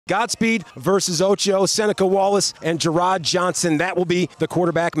Godspeed versus Ocho, Seneca Wallace and Gerard Johnson. That will be the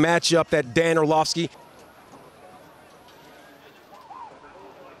quarterback matchup that Dan Orlovsky.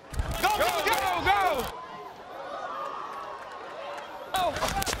 Go, go, go, go!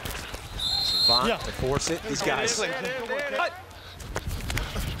 Vaughn to force it. These guys.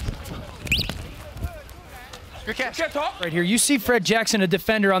 Good catch. Right here, you see Fred Jackson, a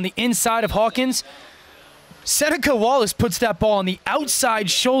defender on the inside of Hawkins. Seneca Wallace puts that ball on the outside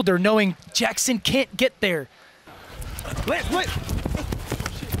shoulder, knowing Jackson can't get there. Blitz, blitz.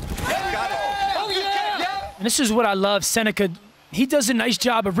 Got it. Oh, yeah. And this is what I love. Seneca, he does a nice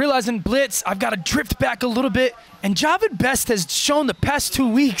job of realizing blitz. I've got to drift back a little bit. And Javid Best has shown the past 2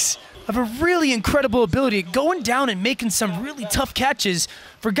 weeks of a really incredible ability at going down and making some really tough catches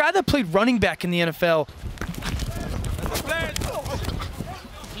for a guy that played running back in the NFL.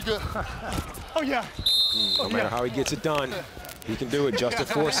 You good? Oh, yeah. No matter how he gets it done, he can do it just to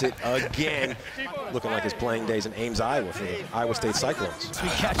force it again. Looking like his playing days in Ames, Iowa for the Iowa State Cyclones.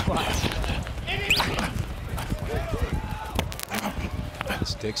 Sweet catch wise.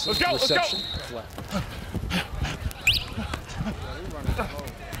 Dixon, let's go, reception.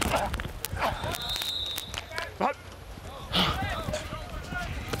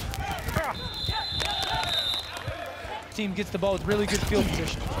 Team gets the ball with really good field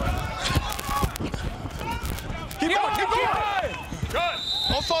position. Keep going, keep going! Good.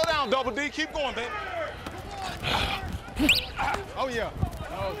 Don't slow down, Double D. Keep going, baby. Oh, yeah.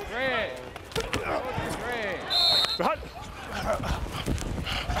 Oh, great. Great.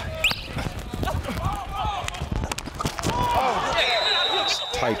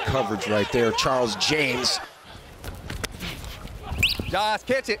 Tight coverage right there. Charles James. Josh,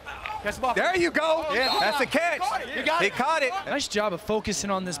 catch it. Catch the ball. There you go. Yeah, that's the catch. You got it. He caught it. Nice job of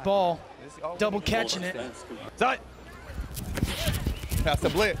focusing on this ball, double catching it. Son. That's the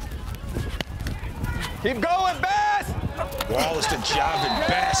blitz. Keep going, Best. Wallace to Javid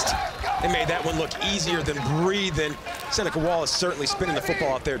Best. They made that one look easier than breathing. Seneca Wallace certainly spinning the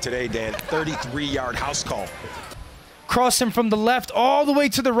football out there today, Dan. 33-yard house call. Cross him from the left all the way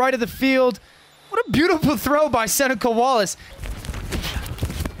to the right of the field. What a beautiful throw by Seneca Wallace.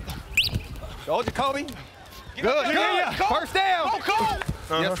 Go, Jacoby. Good, good. Yeah. First down.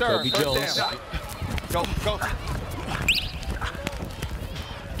 Yes, sir. Kobe First Jones. down. Go, go.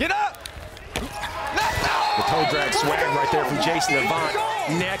 Get up. The toe drag swag right there from Jason Avant.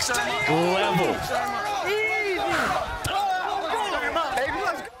 Next level.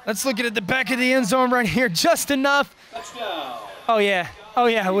 Let's look at the back of the end zone right here. Just enough. Oh, yeah. Oh,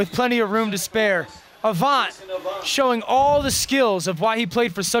 yeah, with plenty of room to spare. Avant showing all the skills of why he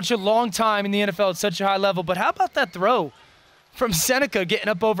played for such a long time in the NFL at such a high level. But how about that throw from Seneca getting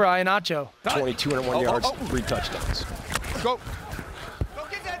up over Iheanacho? 2,201 yards, 3 touchdowns. Go. Go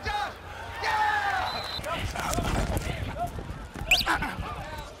get that, Josh.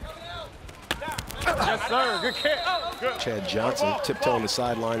 Yes, sir. Good catch. Good. Chad Johnson tiptoeing the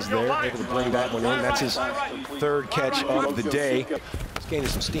sidelines there, able to bring that one in. That's his 3rd catch of the day. He's gaining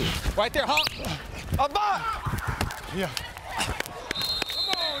some steam. Right there, Hawk. Avant. Yeah.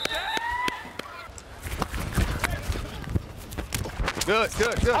 Good,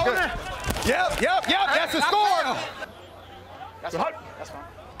 good, good, good. Yep. That's the score. That's fine. That's fine.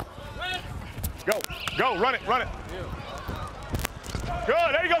 Go, run it.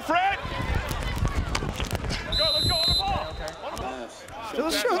 Good, there you go, Fred. Let's go on the ball. On the ball.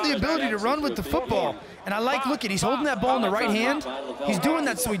 Still showing the ability to run with the football. And I like, look at, he's holding that ball in the right hand. He's doing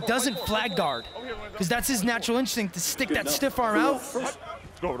that so he doesn't flag guard. Because that's his natural instinct, to stick that stiff arm out.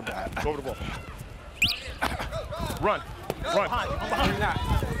 Go over the ball. Go over the ball. Run. I'm behind you now.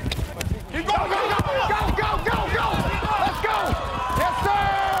 Keep going. Go. Let's go. Yes, sir.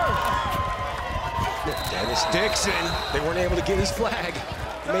 Dennis Dixon, they weren't able to get his flag.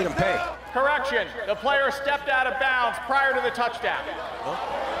 Made him pay. Correction. The player stepped out of bounds prior to the touchdown. Well,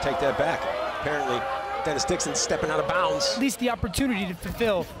 take that back. Apparently, Dennis Dixon stepping out of bounds. At least the opportunity to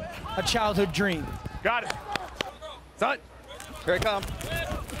fulfill a childhood dream. Got it. Son. Here it comes.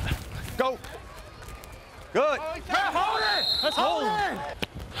 Go. Good. Hold it. Let's hold it.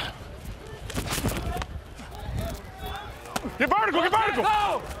 Get vertical. Go.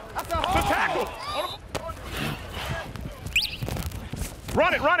 That's a hold. The tackle.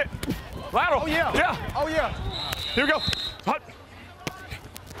 Run it. Lateral. Oh, yeah. Yeah. Oh, yeah. Here we go. Hut.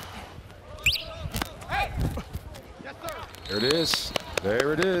 Hey. Yes, sir.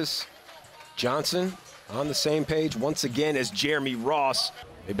 There it is. Johnson on the same page once again as Jeremy Ross.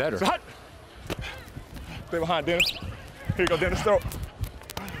 They better. Hut. Stay behind, Dennis. Here you go, Dennis. Throw.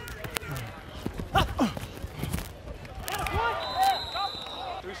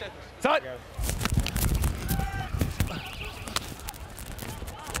 Touch.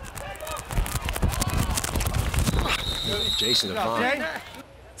 Jason Avant.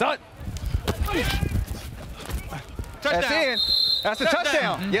 Touch. That's in. That's a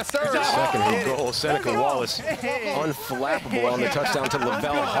touchdown. Yes, sir. Second and goal. Seneca Wallace unflappable on the touchdown to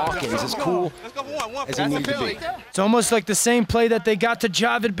Lavelle Hawkins. As cool as he needed to be. It's almost like the same play that they got to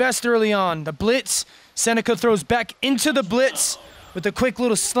Javid Best early on. The blitz. Seneca throws back into the blitz with a quick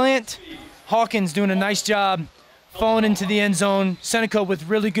little slant. Hawkins doing a nice job falling into the end zone. Seneca with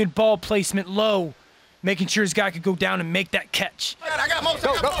really good ball placement low, making sure his guy could go down and make that catch. I got most.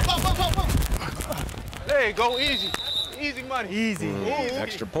 Go. There you go. Easy. Easy money. Easy.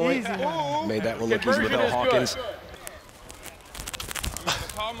 Extra point. Easy. Made that one look easy. Lavelle Hawkins.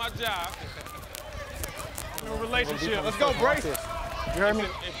 Call my job. New relationship. Let's go, Brace. You heard me?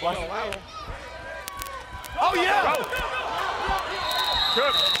 Oh, yeah!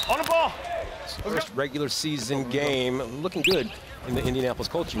 Good. On the ball. First regular season game looking good in the Indianapolis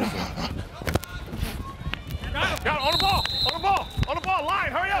Colts uniform. Got it. On the ball. On the ball. On the ball.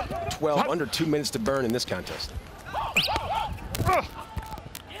 Line. Hurry up. 12, under 2 minutes to burn in this contest.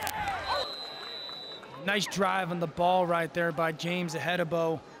 Nice drive on the ball right there by James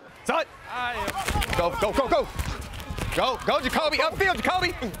Ahedebo. Touch. Go, Jacoby. Upfield,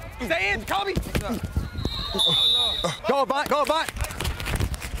 Jacoby. Stay in, Jacoby. Go, Avant. Go,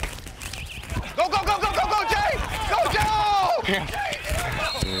 Jay. Go, Joe.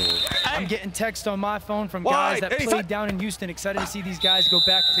 I'm getting text on my phone from guys that played down in Houston. Excited to see these guys go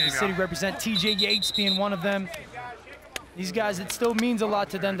back to the city, represent. TJ Yates being one of them. These guys, it still means a lot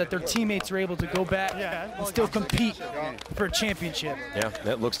to them that their teammates are able to go back and still compete for a championship. Yeah,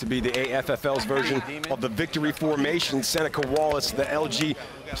 that looks to be the AFFL's version of the victory formation. Seneca Wallace, the LG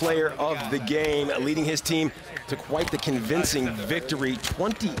player of the game, leading his team to quite the convincing victory,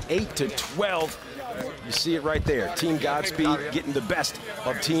 28-12. You see it right there. Team Godspeed getting the best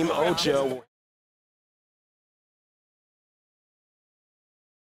of Team Ocho.